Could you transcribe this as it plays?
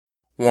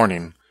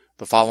Warning: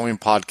 the following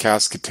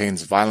podcast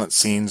contains violent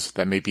scenes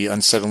that may be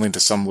unsettling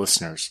to some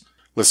listeners.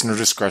 Listener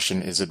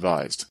discretion is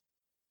advised.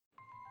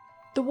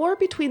 The war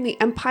between the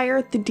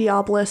Empire, the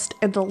Diabolist,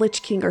 and the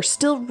Lich King are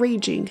still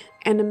raging,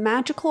 and a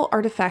magical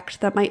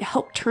artifact that might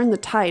help turn the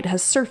tide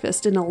has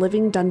surfaced in a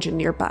living dungeon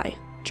nearby.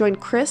 Join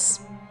Chris,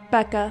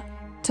 Becca,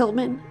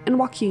 Tillman, and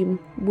Joachim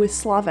with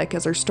Slavik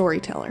as our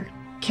storyteller.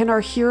 Can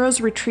our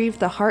heroes retrieve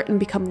the heart and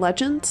become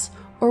legends?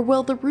 Or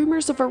will the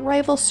rumors of a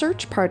rival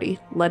search party,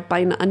 led by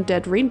an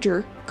undead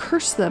ranger,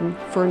 curse them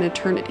for an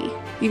eternity?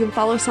 You can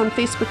follow us on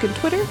Facebook and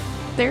Twitter.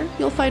 There,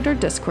 you'll find our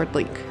Discord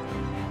link.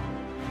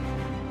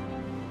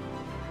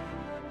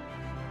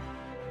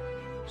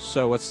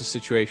 So what's the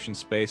situation,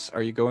 Space?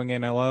 Are you going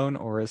in alone,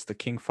 or is the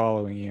king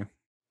following you?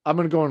 I'm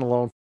going to go in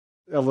alone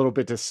a little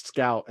bit to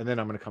scout, and then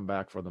I'm going to come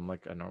back for them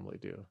like I normally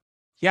do.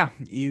 Yeah,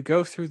 you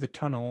go through the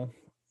tunnel,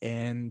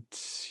 and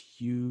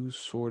you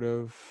sort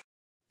of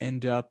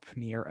end up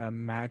near a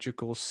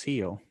magical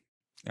seal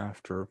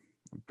after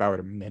about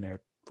a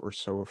minute or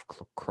so of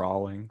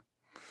crawling.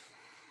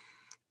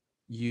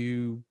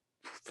 You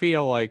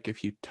feel like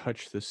if you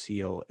touch the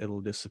seal, it'll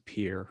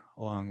disappear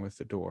along with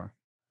the door.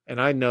 And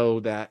I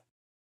know that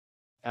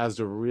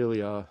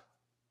Azarelia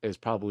is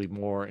probably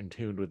more in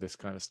tune with this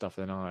kind of stuff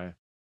than I,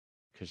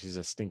 because she's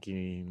a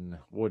stinking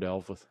wood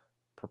elf with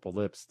purple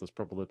lips. Those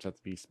purple lips have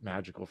to be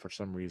magical for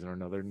some reason or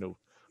another. No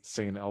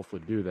sane elf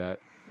would do that.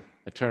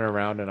 I turn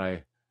around and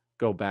I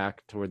go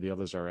back to where the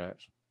others are at.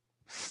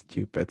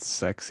 Stupid,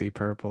 sexy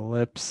purple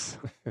lips.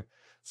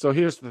 So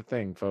here's the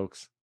thing,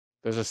 folks.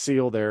 There's a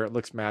seal there. It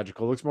looks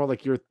magical. It looks more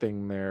like your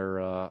thing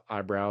there,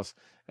 eyebrows.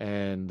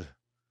 And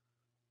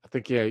I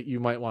think, yeah,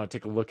 you might want to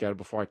take a look at it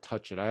before I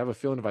touch it. I have a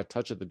feeling if I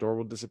touch it, the door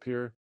will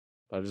disappear.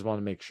 But I just want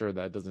to make sure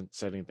that it doesn't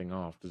set anything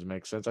off. Does it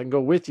make sense? I can go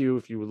with you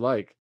if you would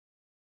like.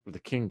 Or the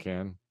king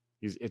can.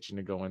 He's itching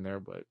to go in there,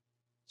 but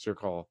it's your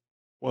call.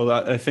 Well,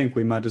 I think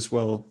we might as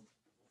well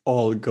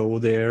all go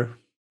there.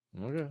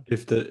 Okay.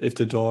 If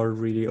the door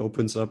really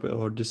opens up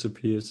or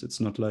disappears, it's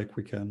not like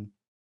we can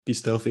be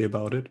stealthy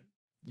about it.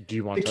 Do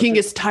you want The to king touch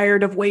it? is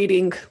tired of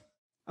waiting.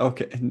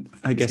 Okay, and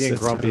I He's guess getting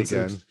that's grumpy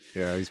answered. again.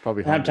 Yeah, he's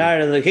probably I'm hungry.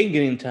 tired of the king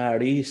getting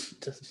tired. He's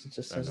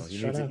just I know. He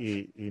shut needs up. to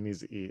eat. He needs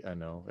to eat. I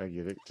know. I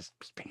get it. Just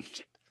be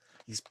patient.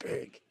 He's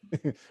big.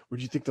 Where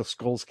do you think those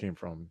skulls came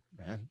from,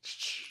 man?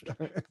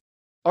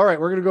 All right,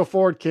 we're gonna go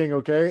forward, King.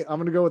 Okay, I'm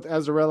gonna go with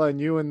Azarella,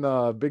 and you and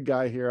the big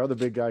guy here, other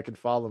big guy, can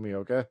follow me.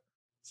 Okay,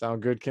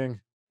 sound good, King?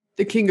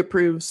 The king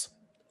approves.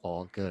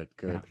 Oh, good.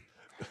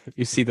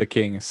 You see the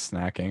king is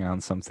snacking on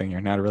something.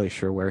 You're not really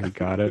sure where he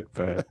got it,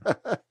 but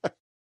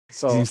he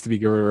So seems to be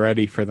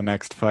ready for the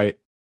next fight.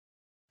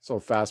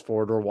 fast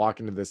forward, we're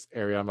walking to this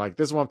area. I'm like,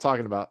 this is what I'm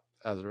talking about,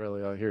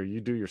 Azarella. Here,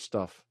 you do your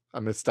stuff.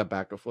 I'm gonna step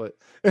back a foot.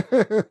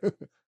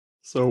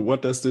 So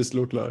what does this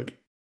look like?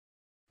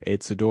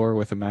 It's a door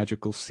with a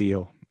magical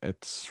seal.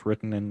 It's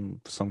written in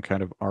some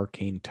kind of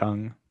arcane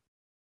tongue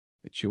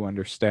that you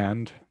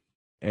understand.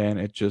 And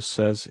it just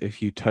says,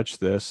 if you touch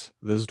this,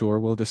 this door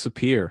will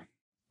disappear.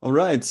 All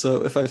right,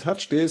 so if I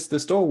touch this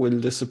door will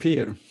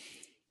disappear.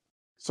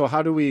 So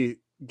how do we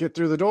get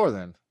through the door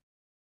then?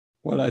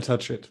 Well, I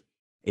touch it.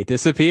 It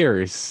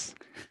disappears.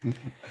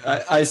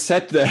 I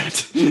said that.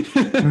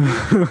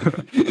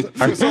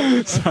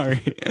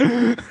 Sorry.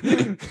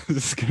 This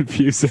is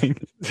confusing.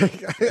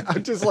 I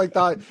just I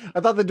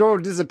thought the door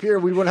would disappear.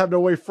 We wouldn't have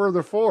no way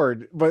further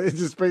forward, but it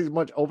just pretty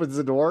much opens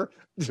the door.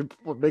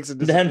 What makes it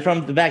disappear. Then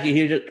from the back you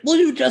hear, "Will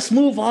you just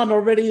move on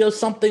already or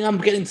something? I'm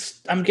getting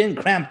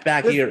cramped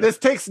back here." This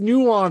takes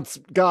nuance,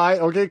 guy.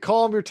 Okay,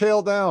 calm your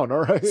tail down.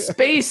 All right.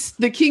 Space,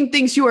 the king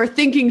thinks you are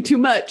thinking too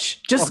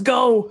much. Just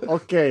go.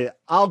 Okay,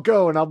 I'll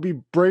go and I'll be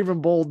brave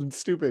and bold and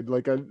stupid,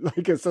 like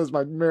it says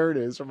my merit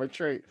is or my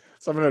trait.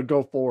 So I'm gonna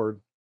go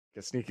forward.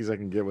 As sneaky as I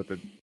can get with the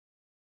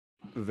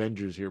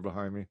Avengers here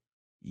behind me.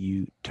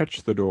 You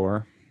touch the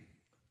door.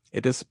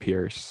 It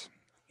disappears.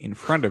 In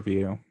front of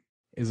you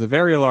is a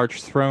very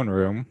large throne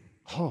room.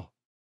 Oh,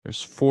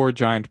 There's 4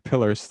 giant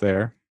pillars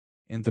there.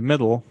 In the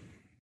middle,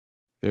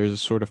 there's a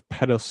sort of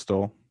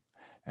pedestal,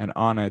 and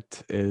on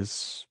it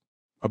is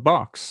a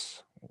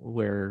box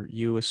where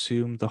you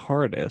assume the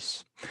heart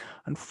is.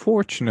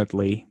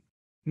 Unfortunately,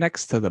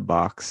 next to the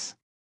box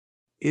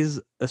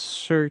is a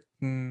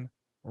certain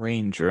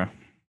ranger.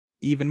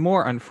 Even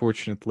more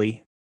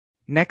unfortunately,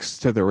 next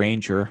to the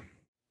ranger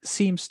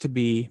seems to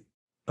be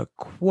a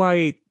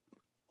quite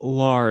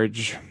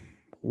large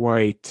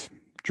white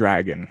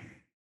dragon.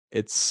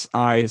 Its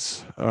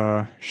eyes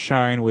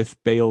shine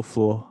with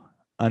baleful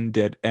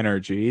undead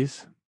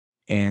energies,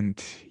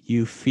 and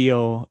you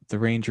feel the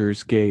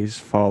ranger's gaze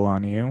fall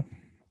on you.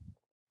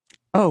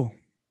 Oh,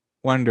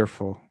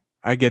 wonderful.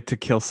 I get to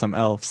kill some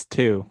elves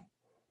too.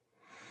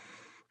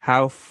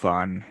 How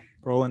fun.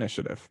 Roll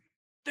initiative.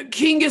 The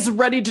king is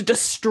ready to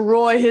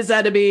destroy his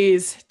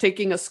enemies,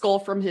 taking a skull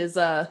from his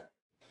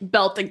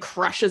belt and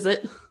crushes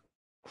it.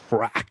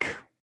 Crack.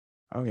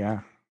 Oh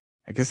yeah.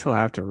 I guess he'll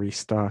have to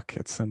restock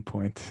at some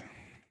point.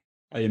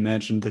 I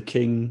imagine the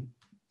king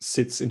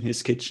sits in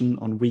his kitchen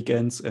on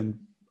weekends and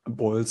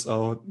boils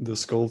out the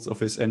skulls of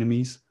his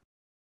enemies.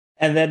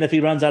 And then if he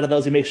runs out of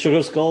those, he makes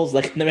sugar skulls,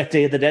 like in the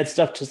Day of the Dead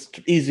stuff, just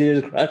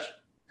easier to crush.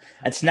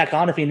 And snack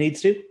on if he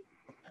needs to.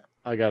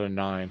 I got a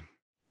 9.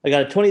 I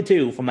got a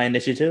 22 for my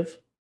initiative.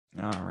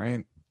 All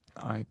right.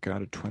 I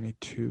got a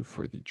 22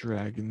 for the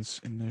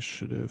Dragon's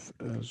initiative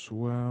as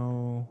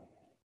well.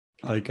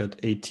 I got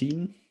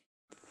 18.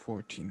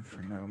 14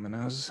 for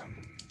Nominaz.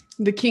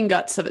 The king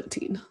got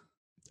 17.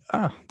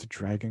 Ah, the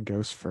dragon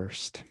goes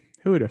first.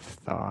 Who would have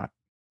thought?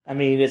 I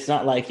mean, it's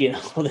not like,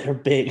 they're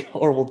big,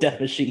 horrible death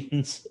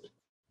machines.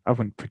 I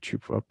wouldn't put you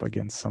up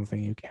against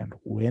something you can't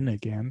win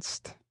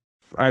against.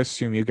 I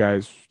assume you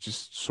guys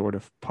just sort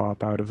of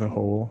pop out of the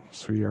hole,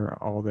 so you're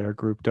all there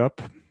grouped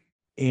up.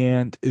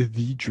 And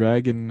the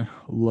dragon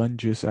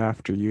lunges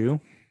after you.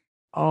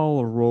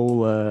 I'll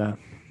roll a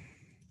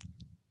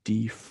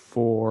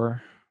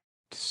d4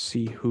 to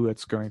see who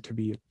it's going to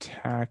be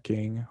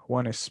attacking.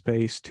 1 is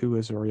Space, 2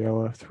 is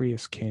Oriella, 3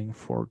 is King,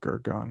 4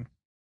 Gurgon.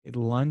 It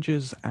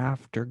lunges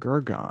after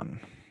Gurgon.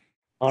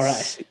 All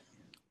right.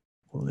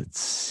 Let's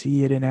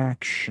see it in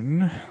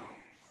action.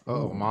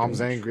 Oh,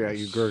 Mom's angry at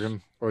you,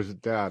 Gurgon. Or is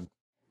it Dad?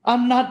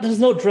 There's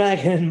no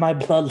dragon in my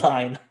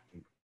bloodline.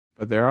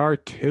 But there are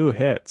 2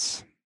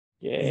 hits.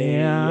 Yay.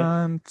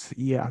 And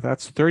yeah,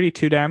 that's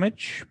 32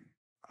 damage.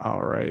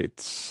 All right,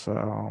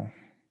 so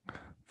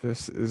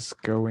this is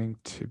going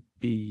to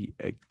be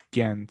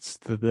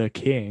against the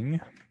king.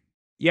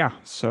 Yeah,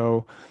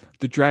 so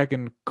the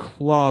dragon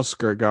claws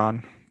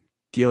Gurgon,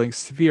 dealing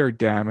severe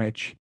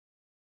damage.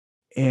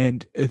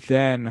 And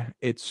then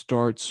it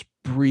starts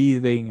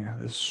breathing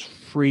this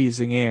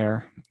freezing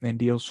air and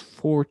deals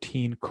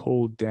 14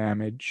 cold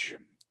damage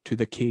to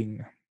the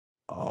king.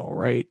 All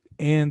right.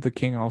 And the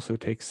king also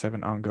takes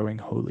 7 ongoing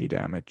holy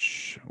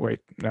damage. Wait,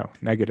 no,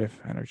 negative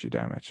energy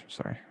damage.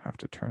 Sorry, I have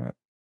to turn it.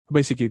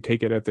 Basically, you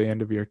take it at the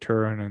end of your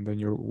turn and then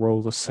you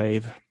roll the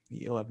save.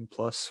 11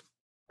 plus.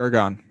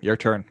 Gurgon, your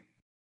turn.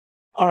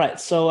 All right,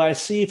 so I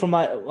see from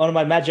one of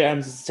my magic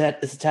items is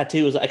a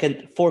tattoo. Is I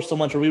can force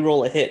someone to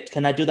reroll a hit.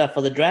 Can I do that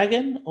for the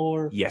dragon,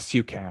 or? Yes,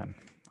 you can.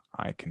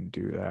 I can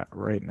do that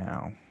right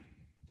now.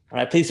 All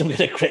right, please don't get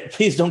a crit.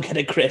 Please don't get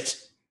a crit.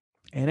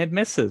 And it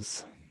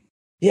misses.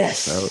 Yes.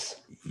 So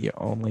you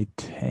only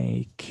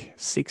take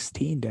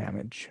 16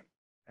 damage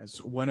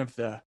as one of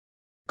the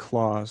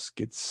claws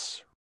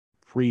gets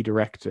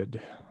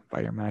redirected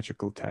by your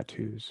magical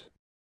tattoos.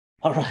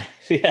 All right,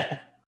 yeah.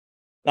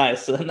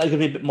 Nice. So then that could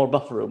be a bit more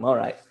buffer room. All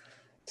right.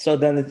 So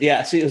then,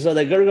 yeah. So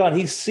the Gurgon,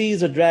 he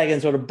sees a dragon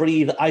sort of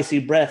breathe icy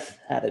breath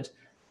at it.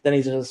 Then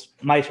he says,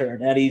 "My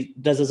turn," and he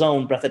does his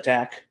own breath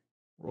attack.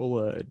 Roll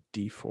a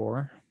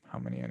d4. How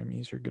many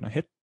enemies you're gonna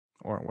hit,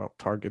 or well,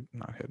 target,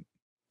 not hit.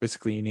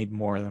 Basically, you need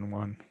more than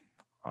one.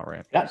 All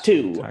right. Got so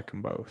 2. attack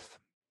them both.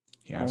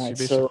 Yeah. All right.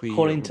 So, So basically,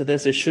 according to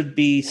this, it should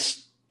be.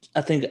 I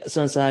think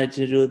since I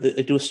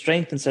do a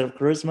strength instead of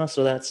charisma,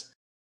 so that's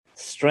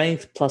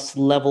strength plus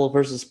level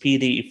versus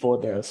PD for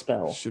the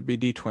spell. should be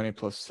d20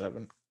 plus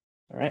 7.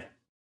 All right.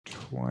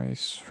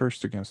 Twice.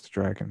 First against the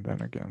dragon,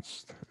 then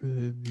against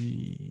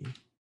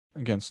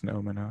against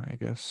Nomina, I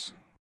guess.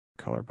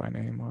 Color by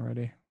name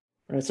already.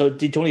 All right. So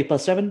D20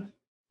 plus 7.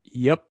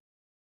 Yep.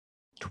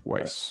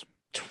 Twice.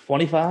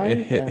 25.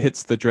 It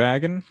hits the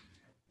dragon.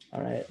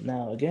 All right.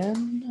 Now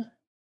again.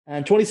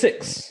 And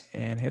 26.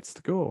 And hits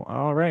the ghoul.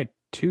 All right.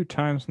 2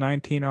 times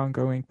 19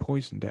 ongoing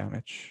poison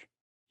damage.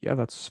 Yeah,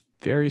 that's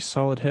very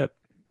solid hit.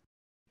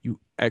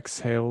 You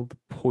exhale the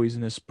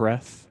poisonous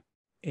breath,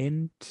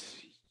 and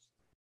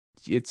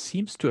it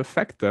seems to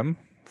affect them.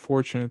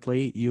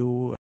 Fortunately,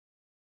 you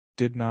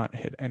did not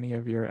hit any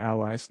of your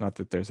allies. Not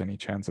that there's any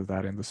chance of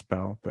that in the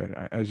spell,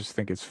 but I just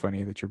think it's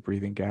funny that you're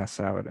breathing gas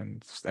out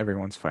and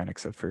everyone's fine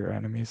except for your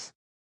enemies.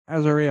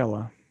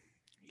 Azariella,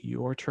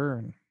 your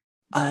turn.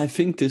 I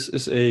think this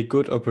is a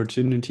good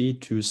opportunity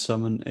to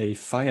summon a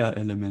fire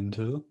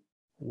elemental.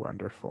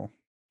 Wonderful.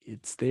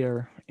 It's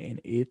there,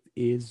 and it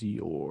is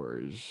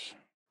yours.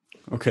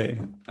 Okay,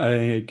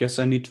 I guess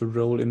I need to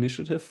roll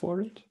initiative for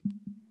it.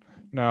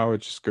 No,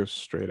 it just goes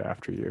straight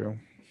after you.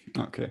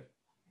 Okay.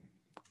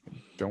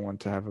 Don't want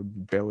to have a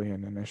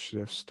billion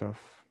initiative stuff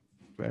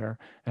there.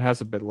 It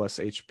has a bit less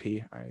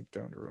HP. I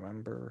don't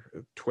remember.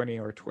 20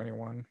 or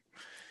 21.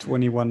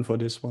 21 for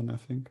this one, I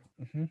think.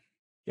 Mm-hmm.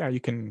 Yeah,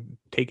 you can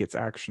take its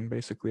action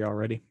basically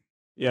already.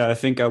 Yeah, I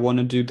think I want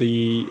to do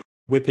the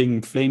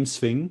whipping flame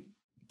swing.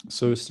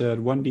 So is that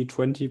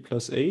 1d20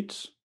 plus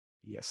 8?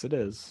 Yes, it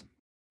is.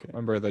 Okay.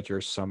 Remember that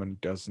your summon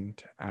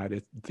doesn't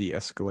add the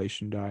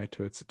escalation die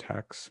to its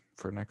attacks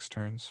for next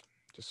turns,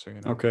 just so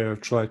you know. Okay, I'll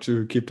try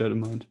to keep that in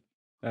mind.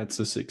 That's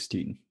a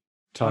 16.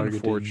 Targeting.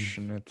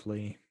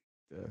 Unfortunately,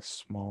 the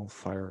small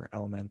fire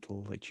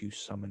elemental that you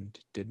summoned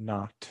did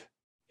not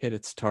hit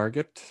its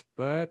target,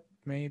 but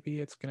maybe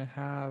it's going to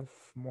have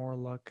more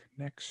luck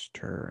next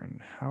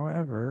turn.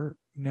 However,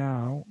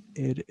 now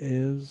it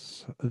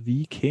is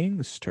the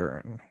king's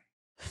turn.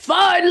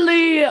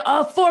 Finally,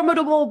 a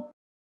formidable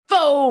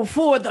foe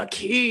for the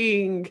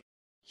king.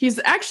 He's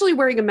actually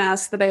wearing a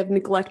mask that I have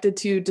neglected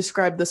to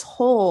describe this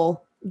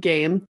whole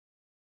game.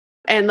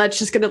 And that's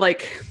just going to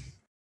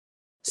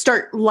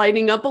start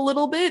lighting up a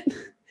little bit.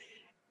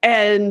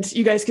 And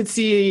you guys could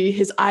see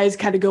his eyes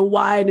kind of go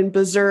wide and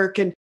berserk,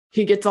 and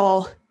he gets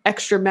all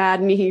extra mad,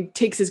 and he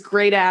takes his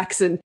great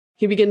axe and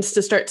he begins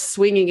to start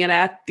swinging it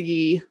at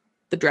the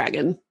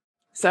dragon.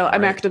 So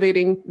I'm Right.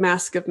 activating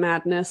Mask of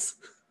Madness.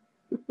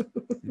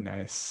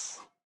 Nice.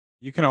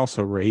 You can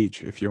also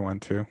rage if you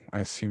want to. I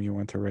assume you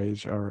want to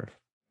rage, or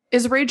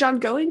Is Rage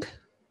ongoing?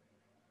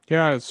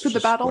 yeah, it's For the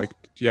just battle? like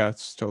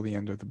it's still the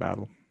end of the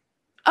battle.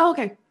 Oh,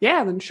 okay.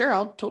 Yeah, then sure,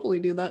 I'll totally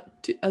do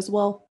that as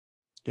well.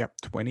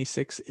 Yep,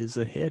 26 is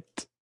a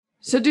hit.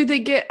 So do they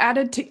get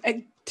added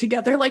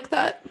together like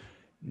that?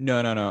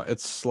 No.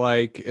 It's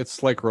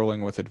like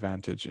rolling with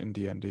advantage in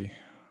D&D.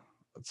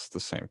 It's the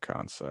same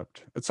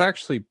concept. It's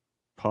actually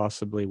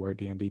possibly where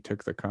D&D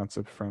took the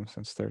concept from,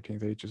 since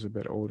 13th Age is a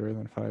bit older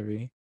than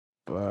 5e.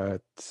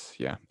 But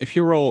yeah, if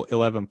you roll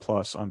 11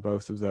 plus on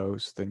both of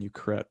those, then you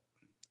crit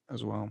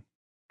as well.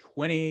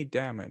 28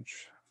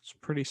 damage. It's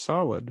pretty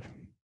solid.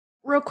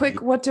 Real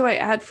quick, what do I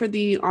add for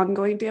the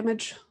ongoing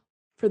damage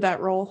for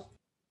that roll?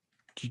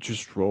 You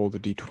just roll the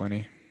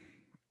d20,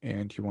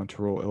 and you want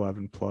to roll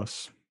 11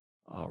 plus.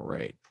 All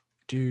right,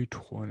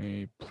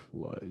 d20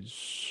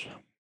 plus.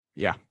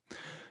 Yeah,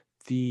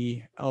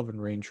 the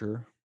Elven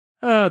Ranger.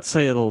 Let's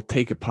say it'll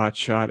take a pot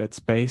shot at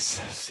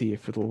space. See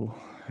if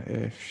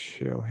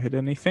she'll hit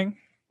anything.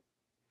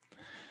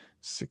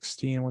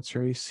 16. What's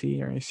her AC?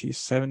 Her AC is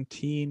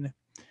 17.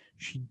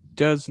 She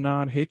does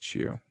not hit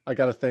you. I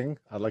got a thing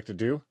I'd like to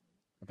do,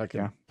 if I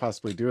can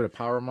possibly do it, a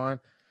power of mine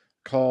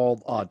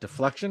called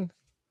deflection.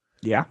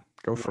 Yeah,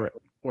 go for it.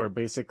 Where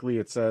basically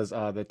it says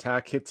the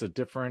attack hits a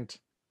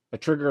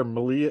trigger a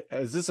melee.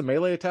 Is this a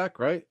melee attack,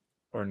 right?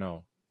 Or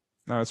no?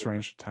 No, it's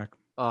ranged attack.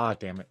 Ah,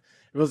 damn it.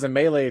 If it was a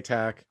melee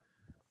attack,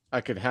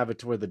 I could have it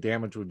to where the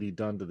damage would be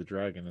done to the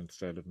dragon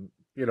instead of,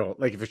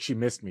 like if she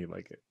missed me,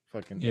 like it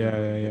fucking.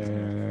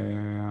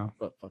 Yeah.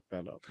 But fuck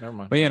that up. Never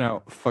mind.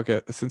 But fuck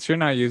it. Since you're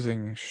not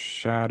using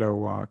Shadow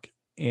Walk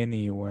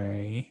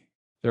anyway,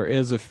 there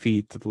is a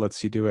feat that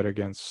lets you do it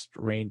against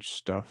ranged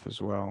stuff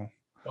as well.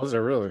 Oh, is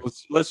there really?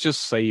 Let's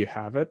just say you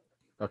have it.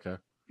 Okay.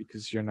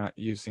 Because you're not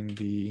using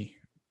the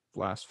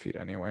blast feat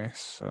anyway,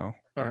 so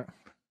All right.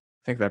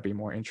 I think that'd be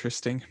more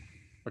interesting.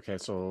 Okay,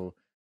 so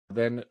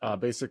then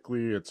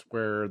basically it's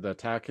where the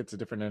attack hits a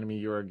different enemy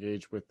you're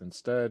engaged with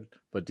instead,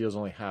 but deals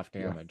only half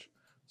damage.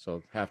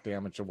 So half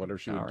damage of whatever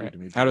she would do to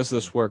me. How does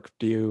this work?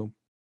 Do you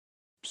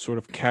sort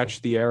of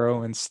catch the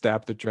arrow and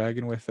stab the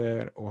dragon with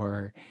it,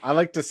 or I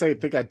like to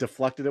think I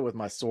deflected it with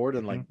my sword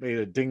and like made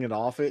a ding it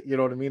off it, you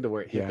know what I mean, to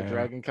where it hit the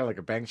dragon, kind of like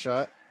a bang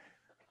shot.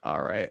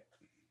 All right,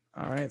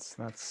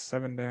 so that's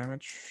 7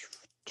 damage.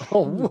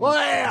 Oh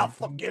wow,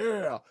 fuck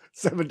yeah,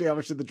 7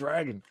 damage to the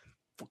dragon.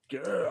 Fuck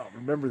yeah,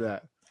 remember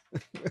that.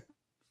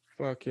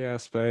 Fuck yeah,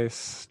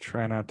 Space.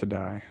 Try not to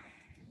die.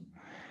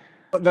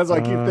 That's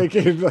what I keep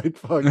thinking, like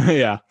fuck.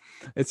 Yeah,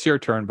 it's your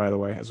turn, by the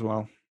way, as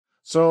well.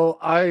 So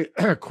I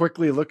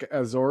quickly look at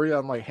Azoria.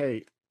 I'm like,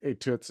 hey,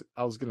 Toots,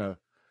 I was gonna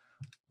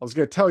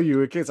tell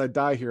you in case I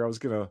die here. I was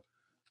gonna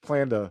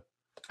plan to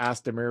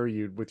ask to marry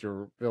you with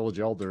your village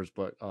elders,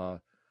 but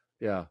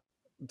yeah,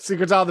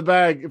 secret's out of the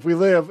bag. If we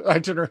live, I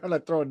turn around, I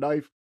throw a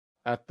knife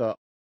at the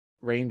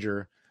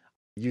ranger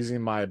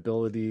using my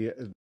ability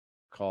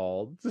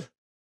called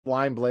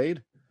Blind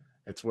Blade.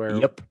 It's where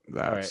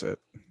that's it.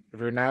 If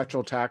your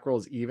natural attack roll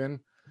is even,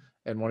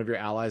 and one of your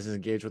allies is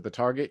engaged with the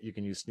target, you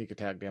can use sneak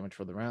attack damage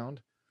for the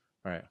round.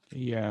 All right.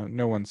 Yeah,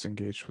 no one's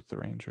engaged with the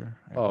ranger.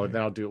 Then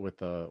I'll do it with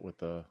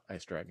the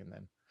ice dragon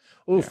then.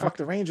 Oh, fuck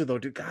the ranger though,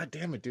 dude. God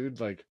damn it, dude.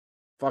 Like,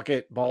 fuck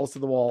it. Balls to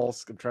the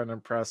walls. I'm trying to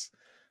impress.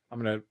 I'm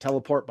gonna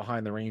teleport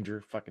behind the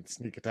ranger. Fucking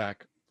sneak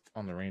attack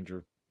on the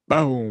ranger.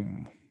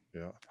 Boom.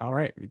 Yeah. All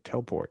right, we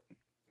teleport.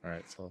 All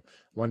right, so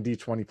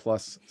 1d20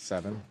 plus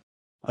 7.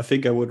 I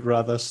think I would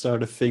rather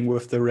start a thing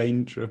with the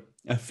ranger.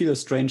 I feel a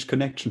strange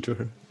connection to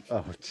her.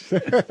 Oh,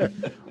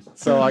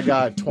 so I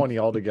got 20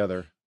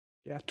 altogether.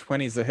 Yeah,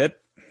 20's a hit.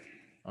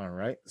 All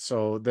right.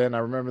 So then I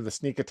remember the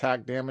sneak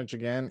attack damage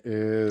again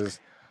is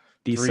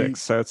D6.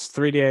 So it's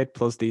 3d8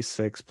 plus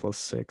d6 plus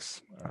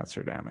 6. That's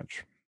your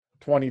damage.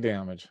 20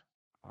 damage.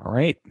 All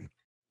right.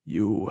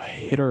 You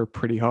hit her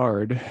pretty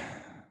hard.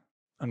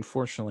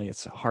 Unfortunately,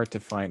 it's hard to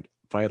find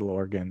vital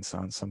organs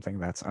on something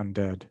that's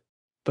undead.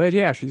 But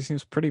yeah, she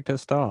seems pretty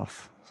pissed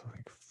off.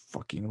 Like,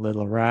 fucking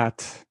little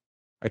rat.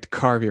 I'd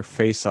carve your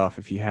face off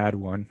if you had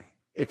one.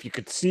 If you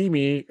could see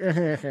me.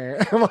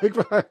 I'm like,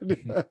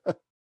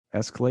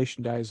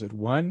 Escalation dies at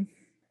 1,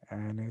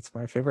 and it's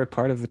my favorite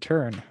part of the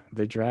turn,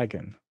 the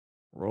dragon.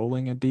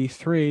 Rolling a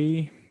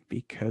d3,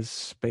 because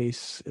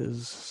space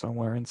is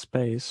somewhere in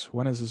space.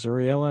 1 is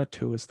Azuriella,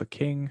 2 is the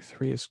king,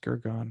 3 is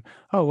Gurgon.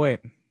 Oh,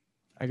 wait.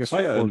 I guess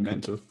fire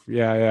elemental.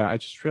 Yeah. I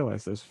just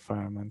realized there's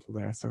fire elemental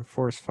there. So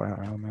 4 is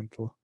fire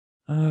elemental.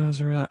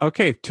 Azuriella.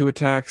 Okay, 2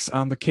 attacks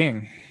on the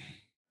king.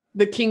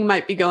 The king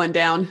might be going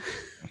down.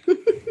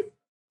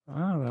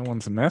 Oh, that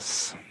one's a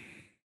miss.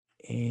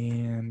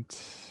 And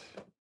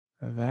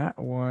that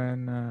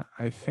one,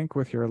 I think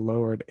with your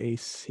lowered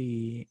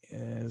AC,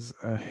 is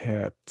a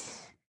hit.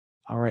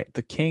 All right,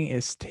 the king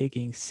is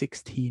taking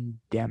 16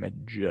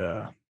 damage.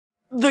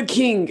 The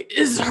king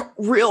is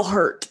real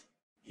hurt.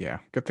 Yeah,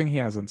 good thing he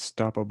has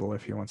Unstoppable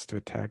if he wants to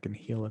attack and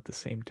heal at the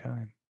same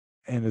time.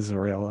 And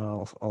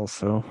Azraella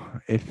also,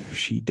 if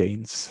she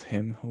deigns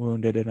him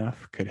wounded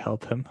enough, could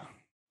help him.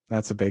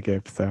 That's a big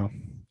if, though.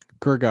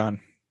 Gurgon,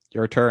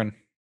 your turn.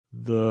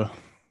 The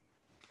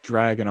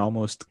dragon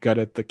almost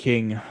gutted the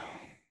king.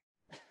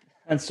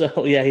 And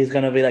so, yeah, he's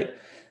going to be like,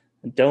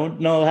 don't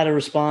know how to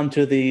respond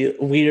to the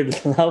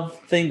weird love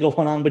thing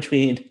going on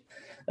between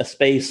a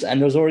space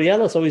and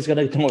Azraella, so he's going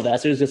to ignore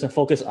that. So he's just going to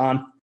focus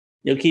on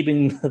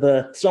keeping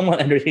the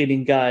somewhat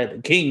entertaining guy,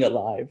 the king,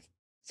 alive.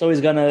 So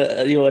he's going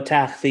to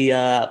attack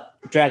the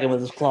dragon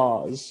with his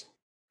claws.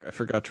 I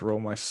forgot to roll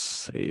my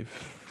save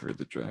for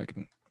the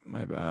dragon.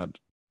 My bad.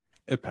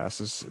 It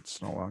passes.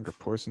 It's no longer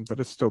poisoned, but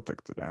it still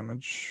took the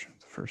damage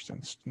the first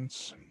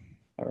instance.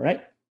 All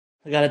right.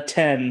 I got a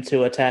 10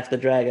 to attack the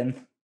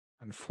dragon.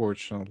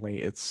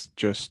 Unfortunately, it's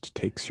just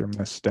takes your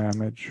miss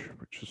damage,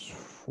 which is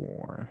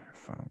 4,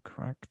 if I'm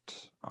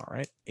correct. All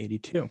right,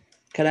 82.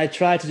 Can I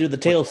try to do the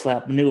tail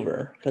slap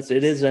maneuver? Because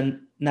it is a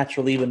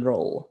natural even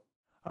roll.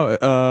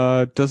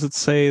 Oh, does it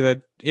say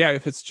that? Yeah,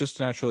 if it's just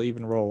a natural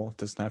even roll, it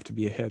doesn't have to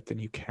be a hit, then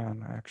you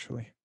can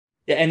actually.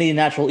 Yeah, any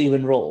natural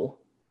even roll.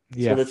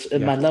 Yeah. So that's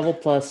my level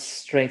plus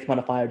strength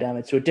modifier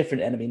damage to a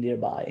different enemy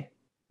nearby.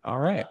 All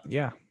right,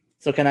 yeah.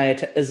 So can I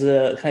can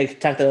I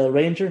attack the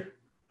ranger?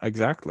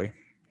 Exactly.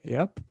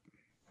 Yep.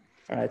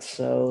 All right,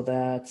 so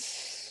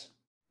that's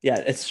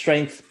it's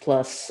strength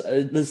plus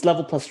this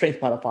level plus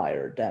strength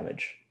modifier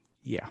damage.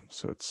 Yeah,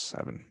 so it's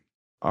 7.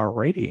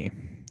 Alrighty.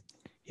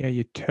 Yeah,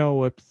 you tail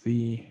whip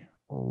the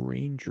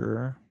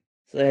ranger.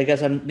 So I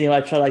guess I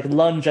try to like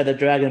lunge at the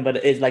dragon, but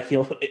it's like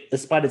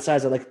despite its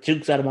size, it like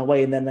jukes out of my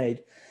way, and then I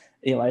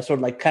sort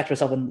of like catch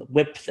myself and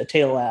whip the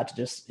tail out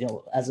just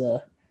as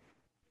the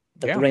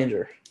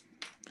ranger.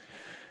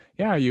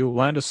 Yeah, you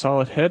land a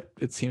solid hit.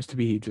 It seems to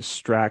be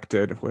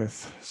distracted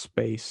with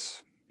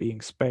space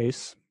being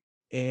space.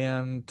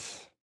 And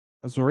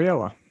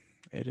Azraella,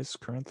 it is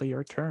currently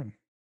your turn.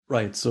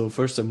 Right, so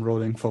first I'm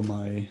rolling for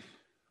my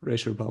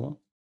racial power.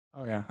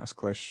 Oh yeah,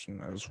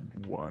 escalation is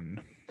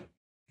 1.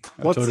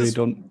 I totally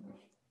don't...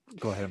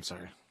 Go ahead, I'm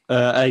sorry.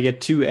 I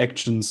get 2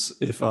 actions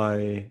if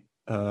I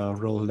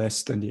roll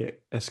less than the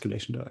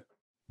escalation die.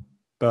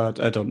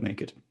 But I don't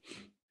make it.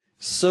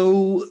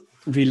 So,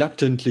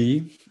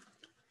 reluctantly,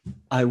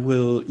 I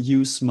will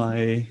use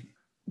my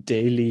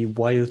daily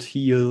wild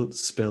heal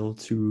spell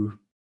to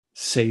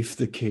save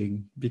the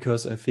king,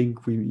 because I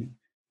think we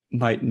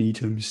might need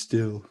him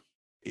still.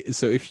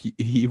 So if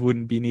he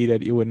wouldn't be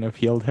needed, you wouldn't have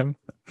healed him?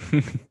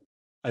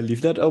 I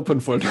leave that open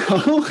for now.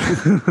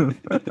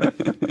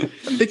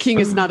 The king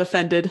is not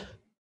offended.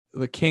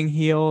 The king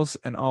heals,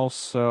 and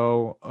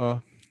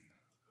also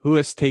who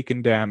has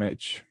taken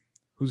damage?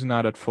 Who's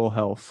not at full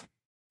health?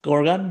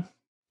 Gorgon?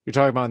 You're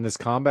talking about in this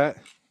combat?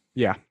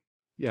 Yeah.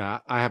 Yeah,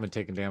 I haven't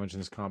taken damage in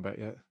this combat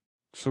yet.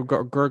 So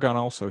Gurgon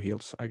also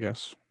heals, I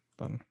guess.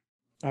 Then.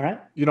 All right.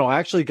 I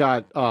actually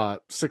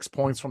got 6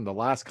 points from the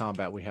last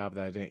combat we have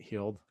that I didn't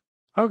healed.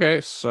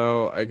 Okay,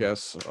 so I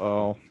guess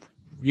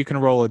you can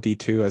roll a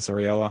d2 as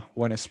Ariella.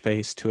 1 is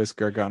space, 2 is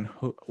Gurgon.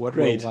 What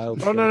Great. wild?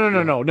 No.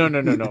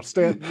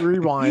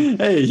 Rewind.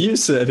 Hey, you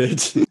said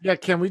it. Yeah,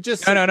 can we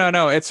just...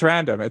 No. It's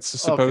random. It's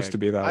supposed to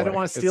be that way. I don't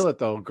want to steal it,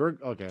 though.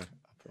 Okay.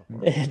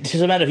 It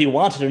doesn't matter if you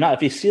want it or not.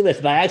 If you steal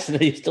it by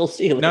accident, you still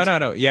steal it.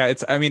 No. Yeah,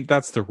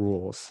 that's the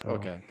rules. So.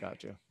 Okay,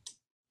 got you.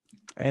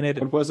 And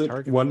what was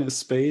it? 1 is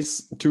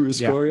space, 2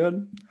 is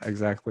Gorion?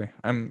 Exactly.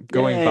 I'm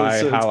going Yay, by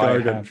so how I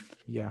Gurgon. have.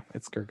 Yeah,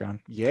 it's Gurgon.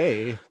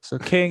 Yay. So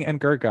King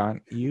and Gurgon,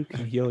 you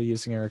can heal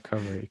using a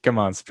recovery. Come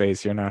on,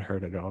 Space. You're not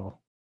hurt at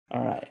all.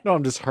 All right. No,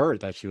 I'm just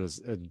hurt that she was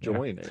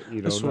enjoying it.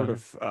 A sort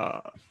of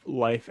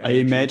life. I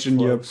imagine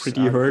you're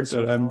pretty hurt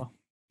that I'm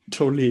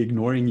totally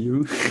ignoring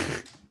you.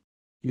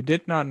 You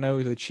did not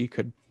know that she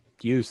could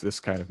use this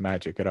kind of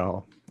magic at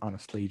all.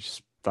 Honestly, you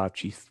just thought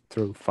she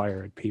threw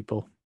fire at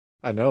people.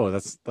 I know,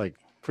 that's like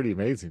pretty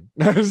amazing.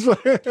 All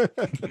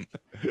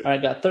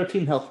right, got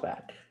 13 health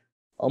back.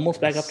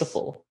 Almost back up to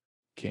full.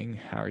 King,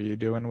 how are you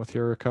doing with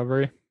your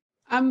recovery?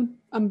 I'm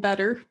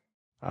better.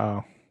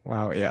 Oh,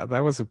 wow. Yeah,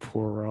 that was a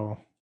poor roll.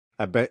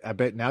 I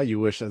bet now you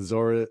wish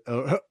Azraella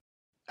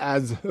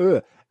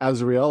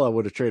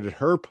would have traded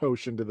her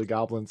potion to the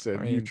goblins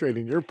and you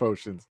trading your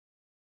potions.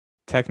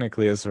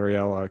 Technically,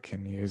 Azraella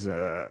can use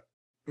a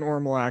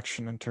normal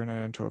action and turn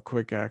it into a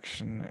quick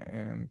action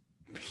and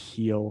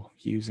heal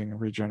using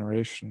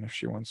regeneration if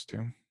she wants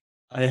to.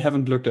 I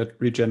haven't looked at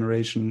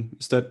regeneration.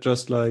 Is that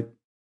just like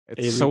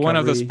it's one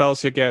of the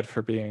spells you get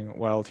for being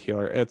wild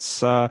healer?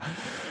 It's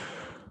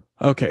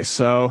okay,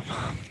 so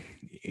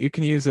you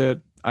can use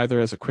it either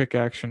as a quick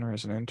action or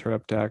as an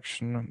interrupt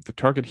action. The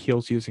target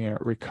heals using a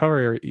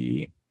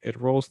recovery. It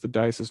rolls the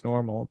dice as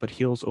normal, but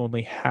heals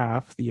only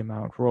half the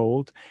amount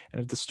rolled. And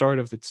at the start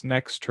of its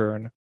next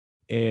turn,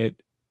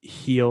 it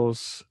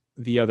heals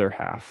the other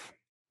half.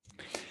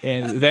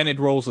 And then it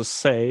rolls a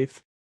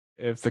save.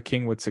 If the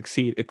king would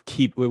succeed, it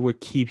would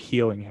keep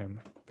healing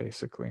him,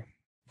 basically,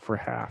 for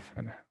half.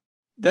 And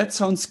that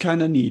sounds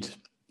kind of neat.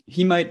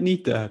 He might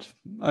need that.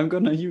 I'm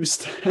gonna use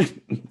that.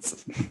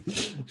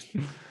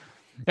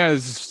 Yeah,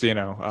 it's just,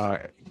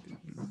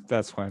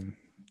 that's why I'm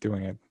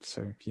doing it.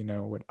 So you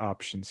know what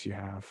options you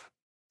have.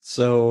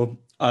 So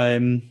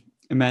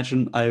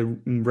imagine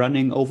I'm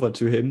running over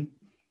to him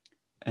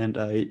and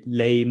I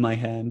lay my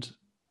hand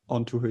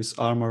onto his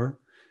armor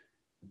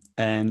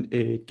and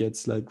it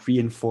gets like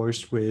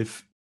reinforced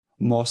with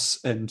moss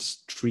and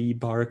tree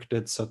bark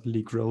that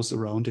suddenly grows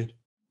around it.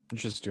 I'm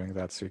just doing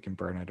that so you can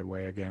burn it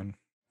away again.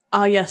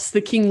 Ah, yes,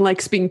 the king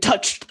likes being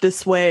touched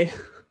this way.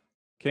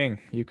 King,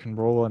 you can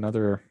roll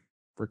another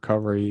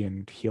recovery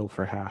and heal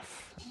for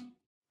half.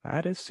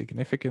 That is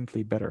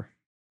significantly better.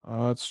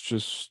 Let's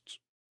just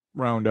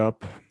round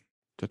up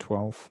to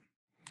 12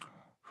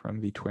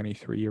 from the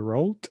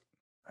 23-year-old.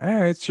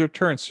 It's your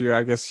turn, so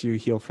I guess you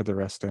heal for the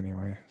rest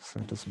anyway, so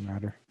it doesn't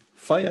matter.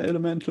 Fire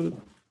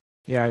elemental.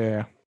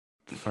 Yeah.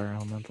 Fire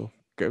elemental.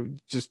 Go,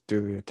 just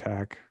do the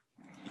attack.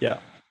 Yeah.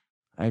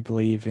 I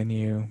believe in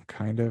you,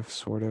 kind of,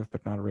 sort of,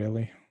 but not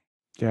really.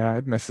 Yeah,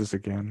 it misses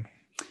again.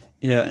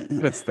 Yeah.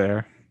 But it's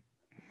there.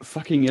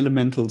 Fucking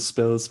elemental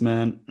spells,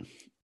 man.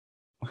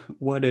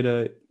 Why did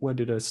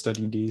I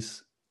study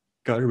these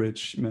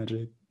garbage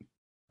magic?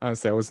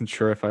 Honestly, I wasn't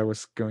sure if I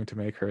was going to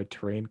make her a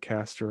terrain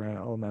caster or an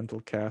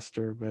elemental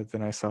caster, but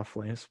then I saw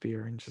Flame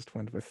Spear and just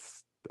went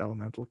with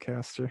elemental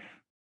caster.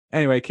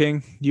 Anyway,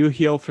 King, you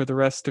heal for the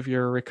rest of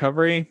your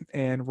recovery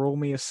and roll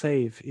me a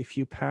save. If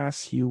you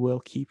pass, you will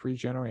keep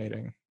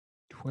regenerating.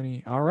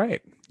 20. All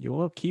right. You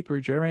will keep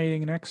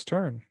regenerating next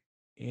turn.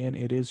 And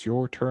it is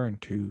your turn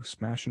to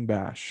smash and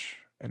bash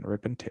and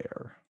rip and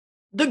tear.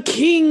 The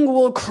king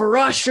will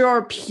crush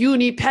your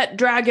puny pet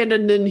dragon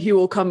and then he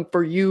will come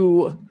for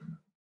you.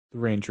 The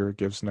ranger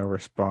gives no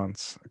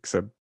response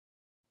except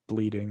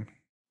bleeding.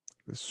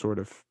 This sort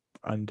of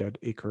undead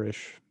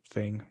Icarish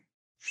thing.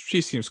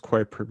 She seems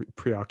quite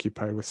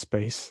preoccupied with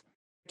space.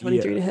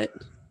 23 to hit.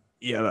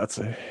 Yeah, that's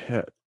a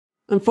hit.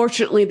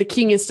 Unfortunately, the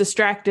king is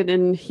distracted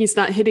and he's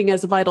not hitting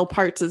as vital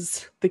parts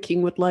as the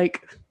king would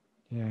like.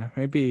 Yeah,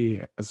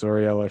 maybe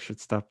Azoriella should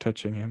stop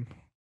touching him.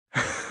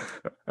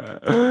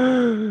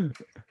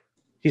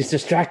 He's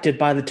distracted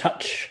by the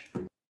touch.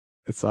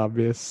 It's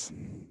obvious.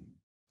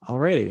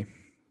 Alrighty.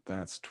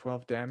 That's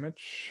 12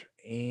 damage.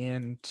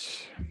 And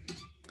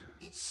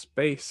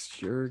Space,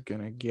 you're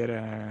gonna get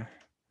a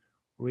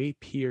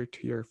rapier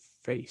to your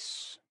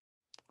face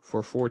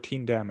for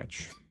 14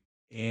 damage.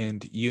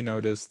 And you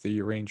notice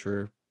the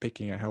ranger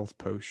picking a health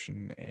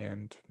potion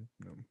and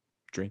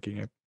drinking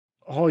it.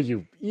 Oh,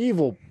 you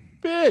evil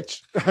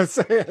bitch! I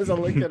say as I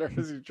look at her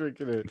as he's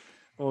drinking it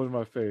over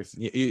my face.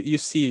 You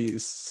see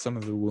some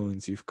of the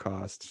wounds you've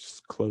caused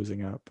just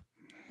closing up.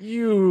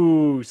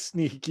 You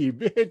sneaky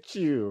bitch,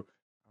 you.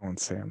 I won't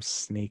say I'm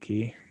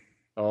sneaky.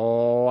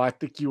 Oh, I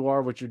think you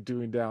are what you're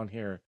doing down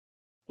here.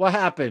 What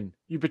happened?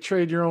 You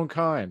betrayed your own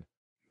kind.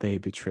 They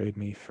betrayed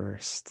me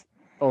first.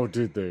 Oh,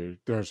 did they?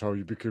 That's how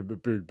you became the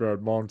big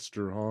bad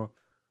monster, huh?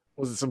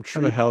 Was it some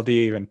How the treat? hell do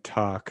you even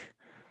talk?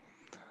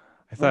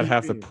 I thought do you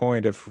half the mean?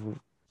 point of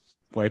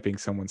wiping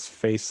someone's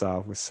face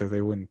off was so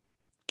they wouldn't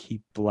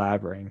keep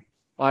blabbering.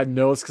 I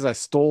know it's because I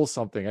stole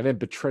something. I didn't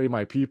betray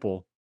my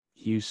people.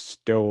 You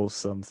stole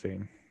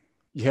something.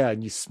 Yeah,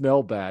 and you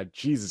smell bad.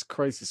 Jesus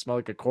Christ, you smell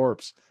like a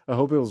corpse. I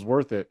hope it was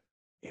worth it.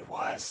 It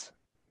was.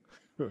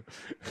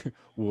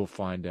 We'll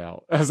find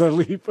out as I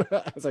leap,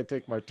 as I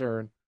take my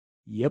turn.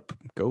 Yep,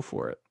 go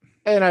for it.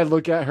 And I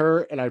look at her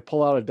and I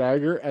pull out a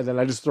dagger and then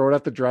I just throw it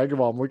at the dragon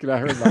while I'm looking at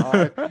her in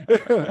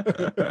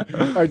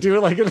the eye. I do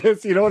it like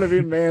this, you know what I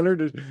mean?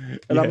 Mannered.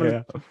 And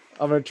I'm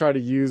gonna try to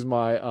use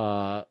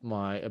my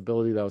my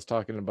ability that I was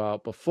talking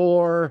about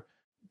before.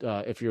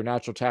 If your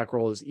natural attack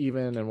roll is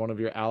even and one of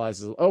your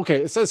allies is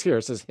okay, it says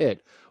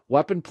hit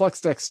weapon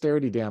plus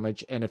dexterity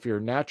damage, and if your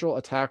natural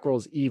attack roll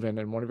is even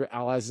and one of your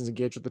allies is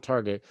engaged with the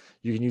target,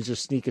 you can use your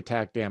sneak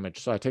attack damage.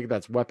 So I take it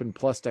that's weapon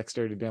plus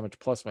dexterity damage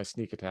plus my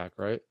sneak attack,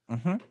 right?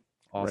 Mm-hmm.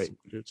 Awesome,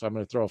 dude. So I'm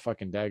gonna throw a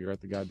fucking dagger at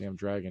the goddamn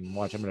dragon.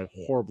 Watch, I'm gonna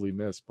horribly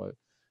miss, but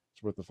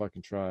it's worth the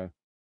fucking try.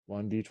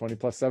 1d20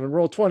 plus 7,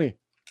 roll 20.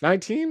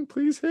 19,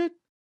 please hit.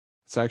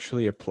 It's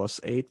actually a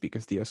 +8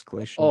 because the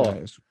escalation die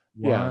is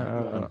 1.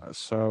 yeah.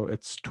 So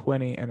it's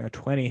 20 and a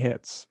 20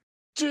 hits.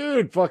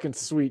 Dude, fucking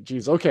sweet,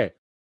 jeez. Okay,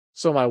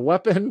 so my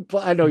weapon.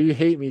 I know you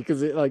hate me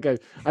because it like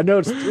I know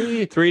it's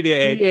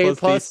 3d8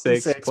 plus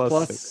d6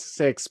 plus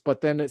 6,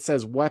 but then it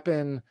says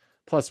weapon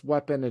plus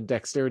weapon and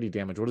dexterity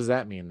damage. What does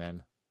that mean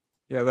then?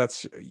 Yeah,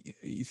 that's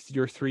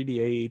your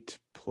 3d8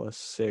 plus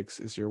 6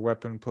 is your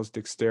weapon plus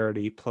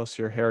dexterity plus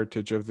your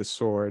heritage of the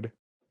sword.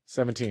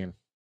 17.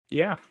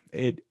 Yeah,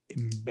 it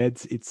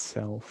embeds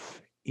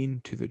itself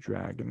into the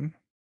dragon.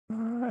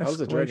 How's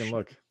the dragon Escalation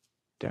look?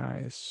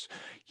 dice.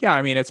 Yeah,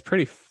 I mean, it's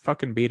pretty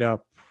fucking beat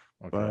up,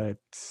 Okay. but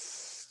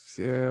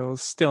it'll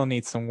still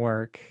need some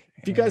work.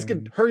 If you guys could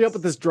and hurry up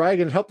with this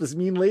dragon and help this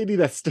mean lady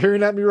that's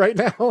staring at me right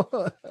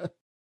now.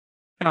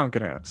 I'm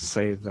gonna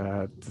say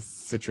that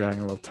the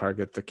dragon will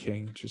target the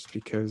king just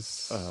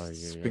because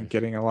it's been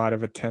getting a lot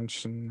of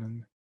attention,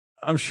 and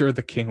I'm sure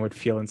the king would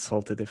feel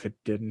insulted if it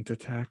didn't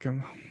attack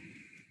him.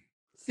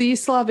 See,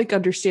 Slavic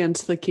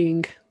understands the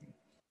king.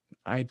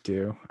 I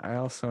do. I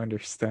also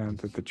understand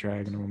that the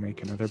dragon will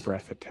make another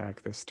breath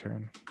attack this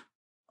turn.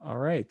 All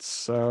right,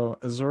 so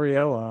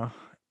Zoriella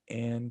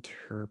and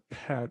her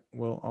pet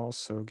will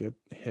also get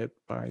hit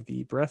by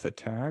the breath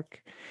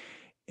attack,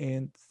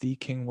 and the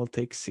king will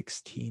take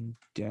 16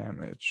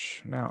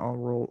 damage. Now I'll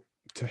roll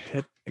to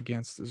hit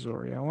against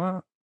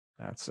Zoriella.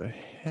 That's a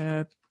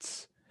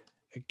hit.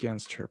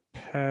 Against her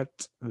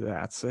pet,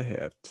 that's a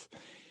hit.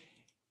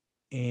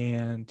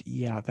 And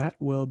yeah, that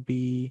will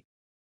be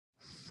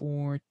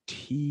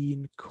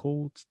 14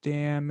 cold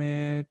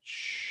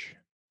damage.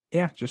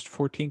 Yeah, just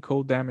 14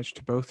 cold damage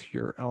to both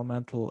your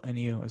elemental and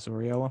you,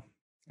 Azoriella,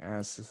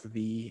 as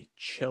the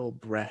chill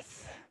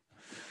breath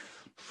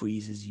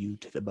freezes you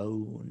to the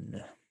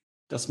bone.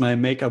 Does my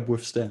makeup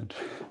withstand?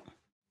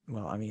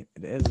 Well, I mean,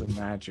 it is a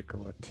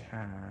magical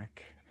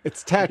attack.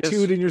 It's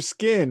tattooed in your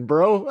skin,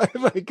 bro.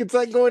 Like, it's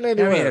not going I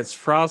anywhere. mean, it's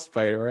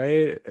frostbite,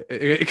 right?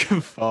 It can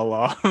fall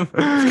off. No,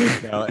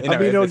 I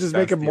mean, it'll just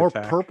make it more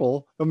attack.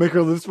 purple. It'll make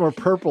her lips more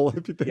purple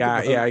if you think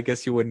about Yeah, it. I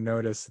guess you wouldn't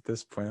notice at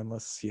this point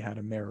unless you had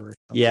a mirror. Or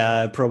something.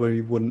 Yeah, I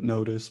probably wouldn't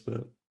notice,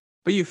 but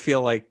But you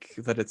feel like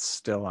that it's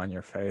still on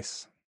your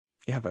face.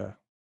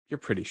 You're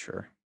pretty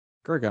sure.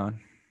 Gorgon,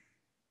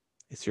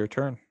 it's your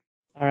turn.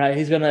 All right,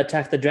 he's gonna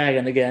attack the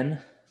dragon again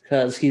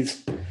because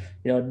he's,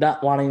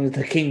 not wanting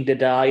the king to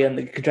die, and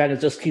the dragon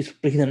just keeps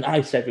breathing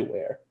ice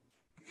everywhere.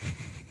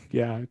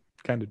 Yeah, it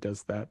kind of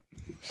does that.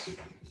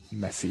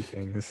 Messy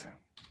things.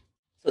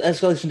 So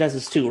escalation dice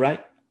is 2,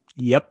 right?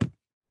 Yep.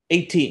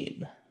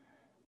 18.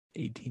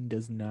 18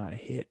 does not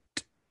hit.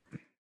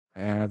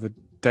 Yeah, the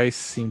dice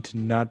seem to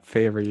not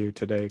favor you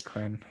today,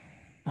 Quinn.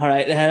 All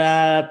right,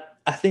 and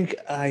I think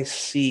I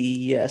see,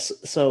 yes.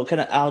 So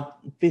I'll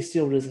be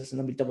steel resistant.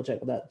 Let me double check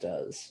what that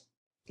does.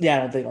 Yeah, I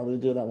don't think I'll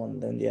do that one.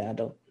 Then yeah, I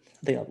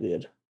think I'll be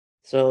good.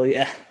 So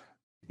yeah,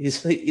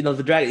 he's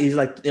the dragon. He's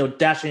like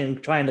dashing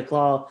and trying to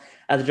claw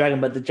at the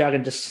dragon, but the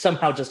dragon just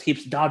somehow just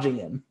keeps dodging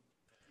him.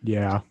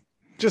 Yeah.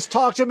 Just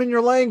talk to him in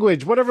your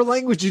language, whatever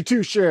language you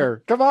two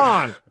share. Come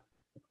on.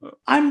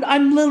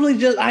 I'm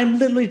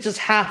literally just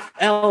half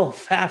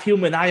elf, half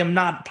human. I am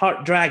not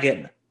part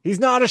dragon. He's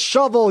not a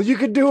shovel. You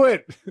could do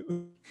it.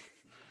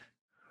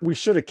 We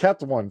should have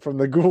kept one from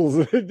the ghouls.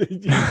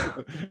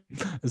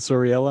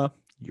 Zoriella,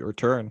 your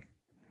turn.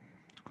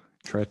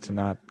 Try to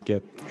not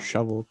get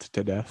shoveled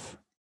to death.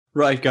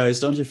 right, guys,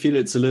 don't you feel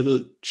it's a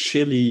little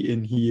chilly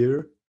in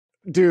here?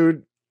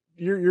 Dude,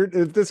 you're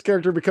if this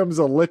character becomes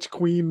a Lich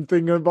Queen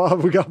thing,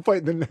 Bob, we gotta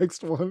fight the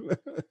next one.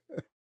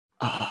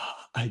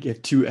 I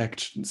get 2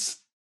 actions.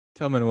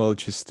 Tillman will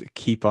just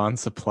keep on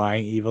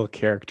supplying evil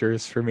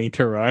characters for me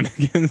to run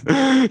against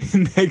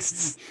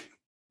next.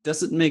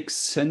 Does it make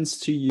sense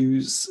to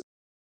use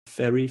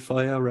Fairy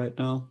Fire right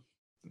now?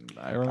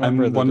 I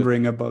remember I'm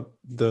wondering about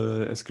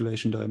the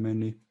escalation die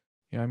mainly.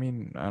 Yeah, I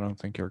mean, I don't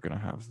think you're gonna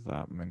have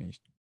that many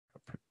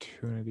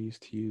opportunities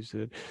to use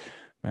it.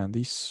 Man,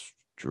 these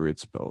druid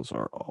spells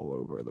are all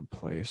over the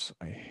place.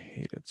 I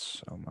hate it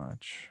so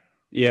much.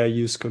 Yeah,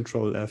 use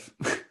Control F.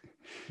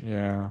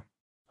 Yeah.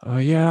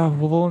 Yeah,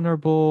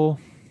 vulnerable.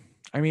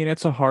 I mean,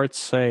 it's a hard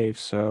save,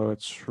 so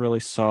it's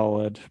really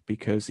solid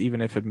because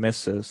even if it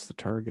misses, the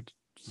target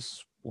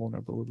is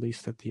vulnerable at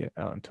least at the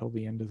until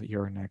the end of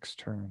your next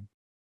turn,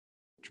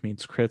 which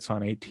means crits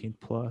on 18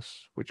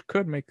 plus, which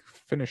could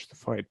finish the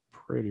fight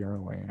pretty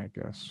early, I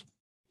guess.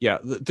 Yeah,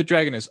 the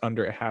dragon is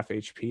under a half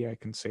HP. I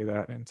can say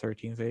that in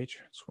 13th age.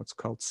 It's what's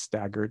called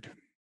staggered.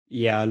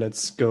 Yeah,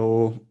 let's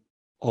go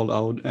all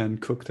out and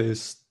cook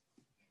this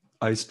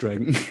ice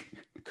dragon.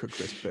 Cook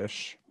this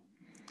fish.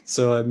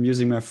 So I'm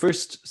using my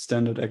first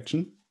standard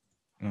action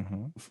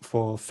Mm-hmm.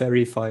 for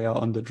Fairy Fire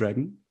on the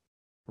dragon.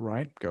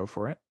 Right, go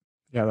for it.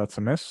 Yeah, that's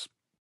a miss.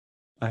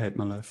 I hate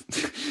my life.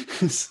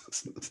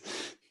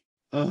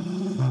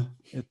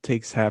 It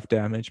takes half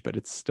damage, but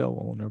it's still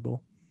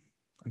vulnerable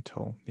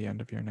until the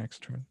end of your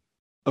next turn.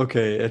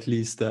 Okay, at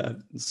least that.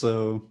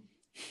 So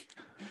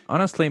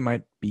Honestly, it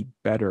might be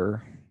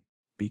better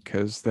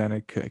because then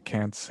it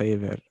can't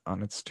save it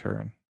on its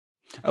turn.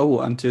 oh,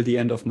 until the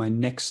end of my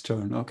next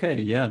turn.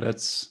 Okay, yeah,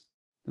 that's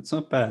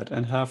not bad.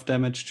 And half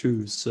damage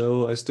too.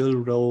 So I still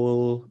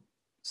roll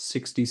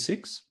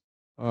 66.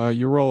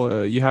 You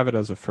roll. You have it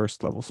as a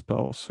first level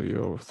spell, so you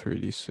roll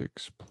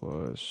 3d6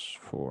 plus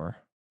 4.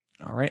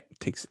 All right,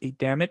 takes 8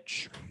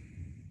 damage.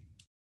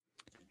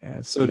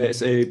 So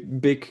there's a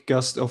big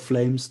gust of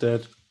flames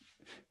that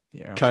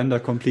yeah. kinda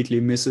completely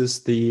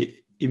misses the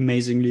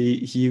amazingly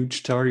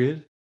huge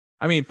target.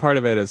 I mean, part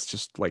of it is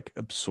just like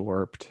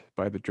absorbed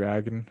by the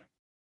dragon,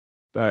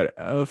 but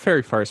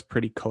Fairy Fire is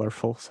pretty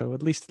colorful, so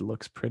at least it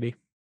looks pretty.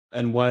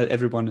 And while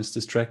everyone is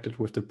distracted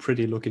with the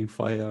pretty looking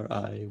fire,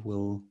 I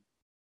will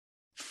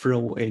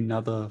throw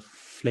another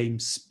flame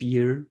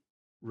spear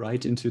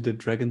right into the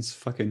dragon's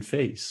fucking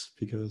face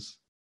because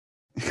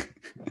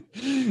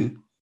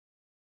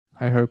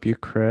I hope you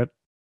crit,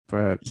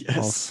 but Yes.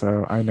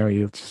 also I know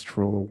you'll just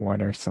roll a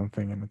 1 or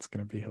something and it's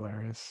going to be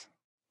hilarious.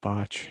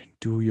 Botch,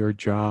 do your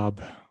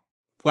job.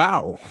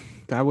 Wow,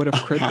 that would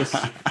have crit this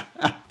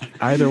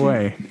either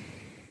way.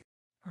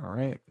 All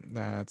right,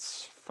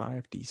 that's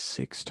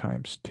 5d6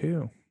 times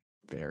 2.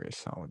 Very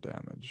solid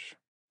damage.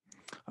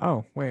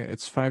 Oh, wait,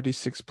 it's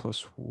 5d6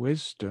 plus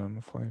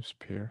wisdom, flame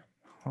spear.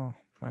 Oh,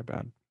 my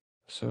bad.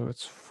 So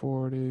it's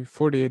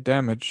 48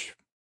 damage.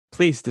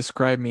 Please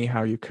describe me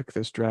how you cook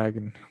this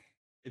dragon.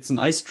 It's an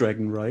ice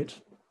dragon, right?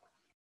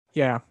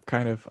 Yeah,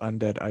 kind of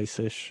undead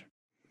ice-ish.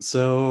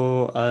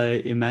 So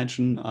I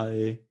imagine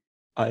I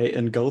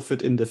engulf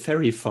it in the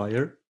fairy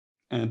fire,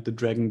 and the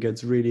dragon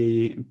gets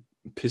really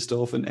pissed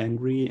off and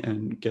angry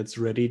and gets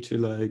ready to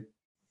like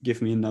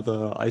give me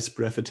another ice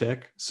breath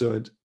attack. So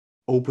it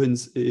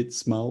opens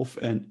its mouth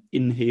and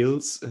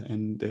inhales,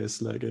 and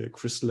there's like a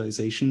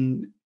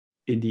crystallization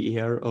in the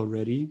air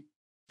already.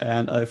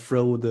 And I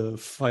throw the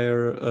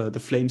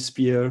flame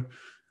spear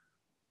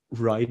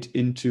right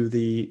into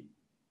the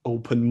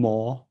open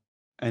maw,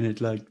 and it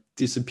like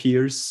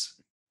disappears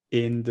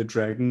in the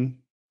dragon,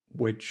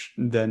 which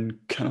then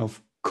kind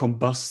of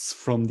combusts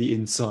from the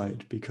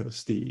inside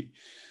because the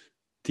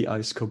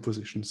ice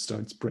composition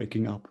starts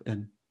breaking up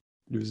and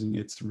losing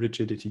its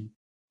rigidity.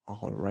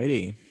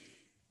 Alrighty.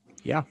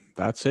 Yeah,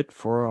 that's it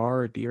for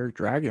our dear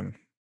dragon.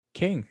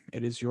 King,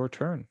 it is your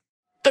turn.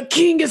 The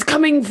king is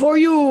coming for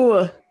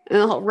you!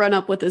 And I'll run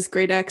up with his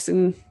great axe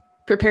and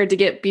prepare to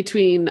get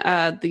between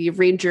the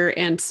ranger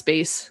and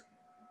space.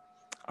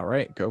 All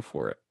right, go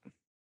for it.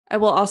 I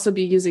will also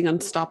be using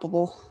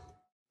Unstoppable.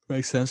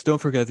 Makes sense.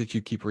 Don't forget that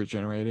you keep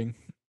regenerating.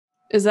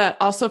 Is that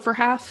also for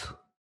half?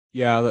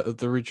 Yeah,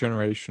 the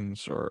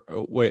regenerations are...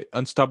 Oh, wait,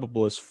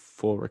 Unstoppable is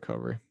full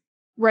recovery.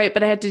 Right,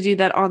 but I had to do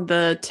that on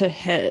the to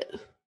hit.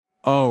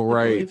 Oh, I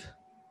right. believe.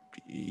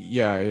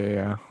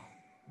 Yeah.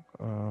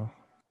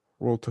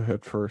 Roll to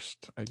hit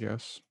first, I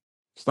guess.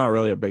 It's not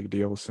really a big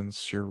deal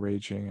since you're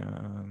raging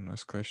and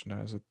escalation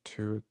has a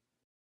 2.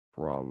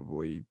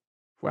 Probably.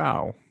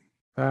 Wow.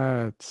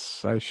 I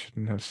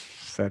shouldn't have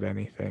said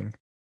anything.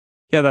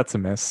 Yeah, that's a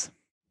miss.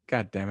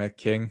 God damn it,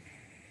 King.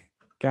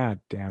 God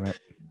damn it.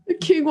 The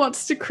king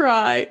wants to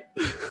cry.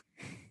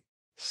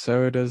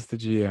 So does the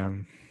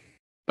GM.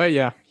 But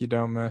yeah, you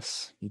don't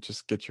miss. You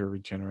just get your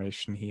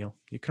regeneration heal.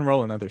 You can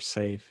roll another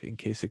save in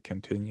case it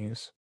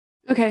continues.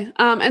 Okay,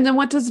 and then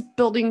what does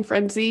Building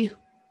Frenzy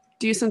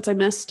do since I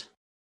missed?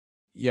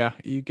 Yeah,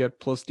 you get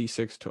plus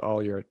d6 to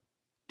all your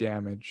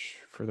damage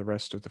for the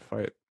rest of the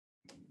fight.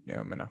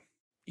 Yeah,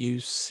 You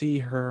see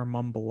her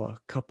mumble a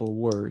couple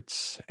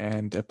words,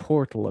 and a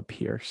portal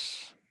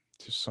appears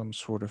to some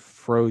sort of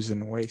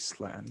frozen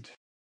wasteland.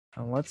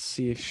 And let's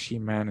see if she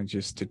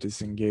manages to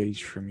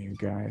disengage from you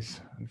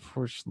guys.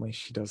 Unfortunately,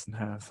 she doesn't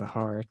have the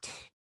heart.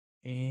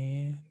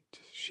 And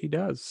she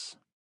does.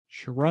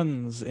 She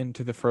runs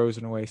into the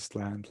frozen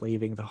wasteland,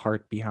 leaving the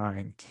heart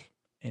behind.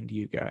 And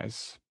you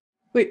guys.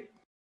 Wait,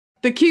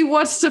 the king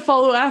wants to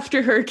follow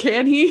after her,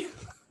 can he?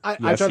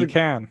 Yes, you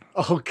can.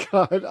 Oh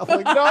God! I'm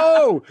like,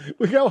 no,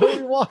 we got what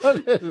we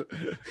wanted.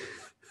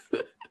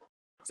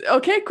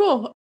 Okay,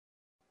 cool.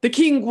 The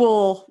king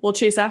will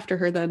chase after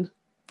her then.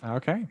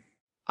 Okay.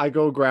 I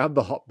go grab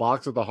the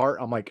box with the heart.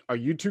 I'm like, are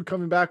you two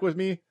coming back with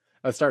me?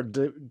 I start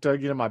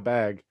digging in my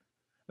bag.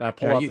 And I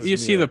pull out you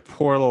see the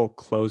portal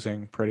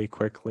closing pretty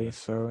quickly.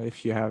 So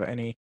if you have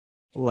any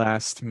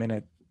last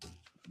minute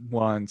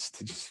wants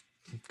to just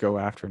go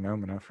after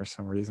Nomina for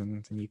some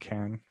reason, then you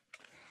can.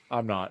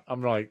 I'm not.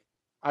 I'm like,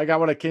 I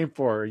got what I came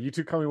for. Are you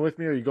two coming with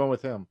me, or are you going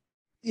with him?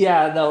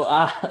 Yeah, no.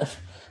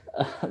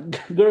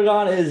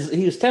 Gurgon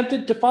he's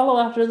tempted to follow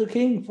after the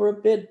king for a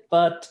bit,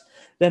 but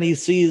then he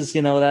sees,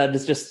 that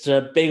it's just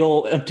a big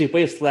old empty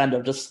wasteland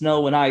of just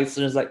snow and ice,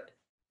 and is like,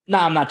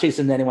 nah, I'm not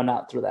chasing anyone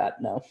out through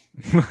that. No.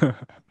 How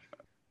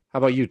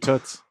about you,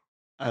 Toots?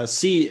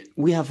 See,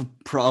 we have a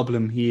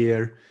problem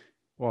here.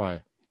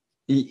 Why?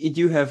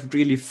 You have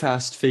really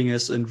fast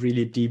fingers and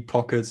really deep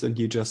pockets, and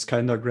you just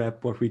kind of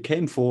grab what we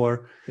came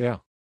for. Yeah.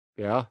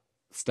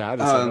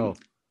 Status. I know.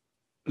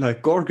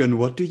 Like, Gorgon,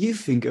 what do you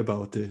think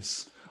about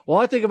this? Well,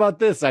 I think about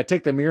this. I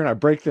take the mirror and I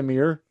break the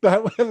mirror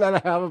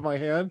that I have in my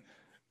hand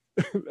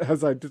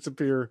as I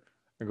disappear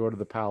and go to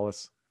the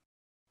palace.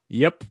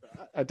 Yep.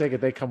 I take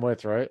it they come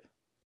with, right?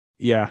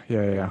 Yeah.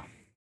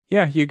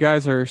 Yeah, you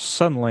guys are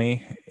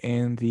suddenly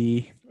in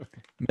the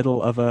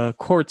middle of a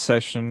court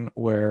session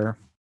where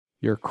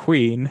your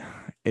queen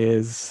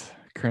is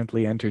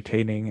currently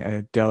entertaining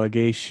a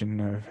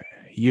delegation of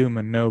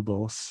human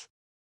nobles.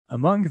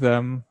 Among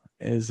them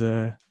is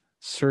a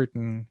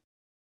certain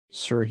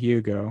Sir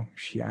Hugo.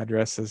 She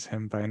addresses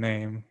him by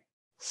name.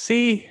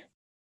 See,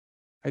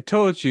 I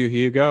told you,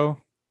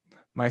 Hugo,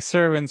 my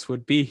servants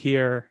would be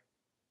here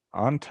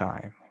on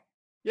time.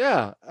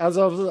 Yeah, as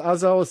I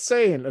was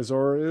saying,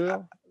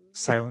 Azor.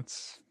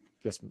 Silence.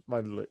 Yes,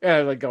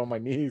 I like go on my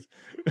knees.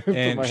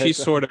 And she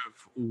sort of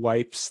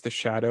wipes the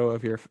shadow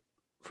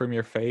from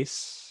your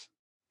face,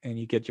 and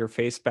you get your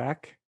face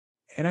back.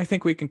 And I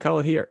think we can call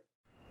it here.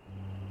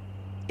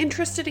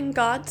 Interested in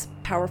gods,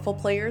 powerful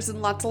players,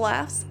 and lots of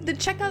laughs? Then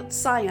check out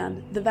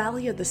Scion, the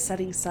Valley of the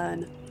Setting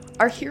Sun.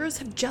 Our heroes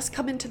have just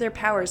come into their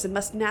powers and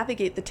must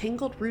navigate the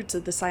tangled roots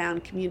of the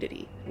Scion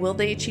community. Will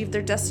they achieve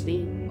their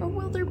destiny, or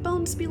will their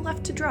bones be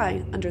left to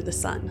dry under the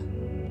sun?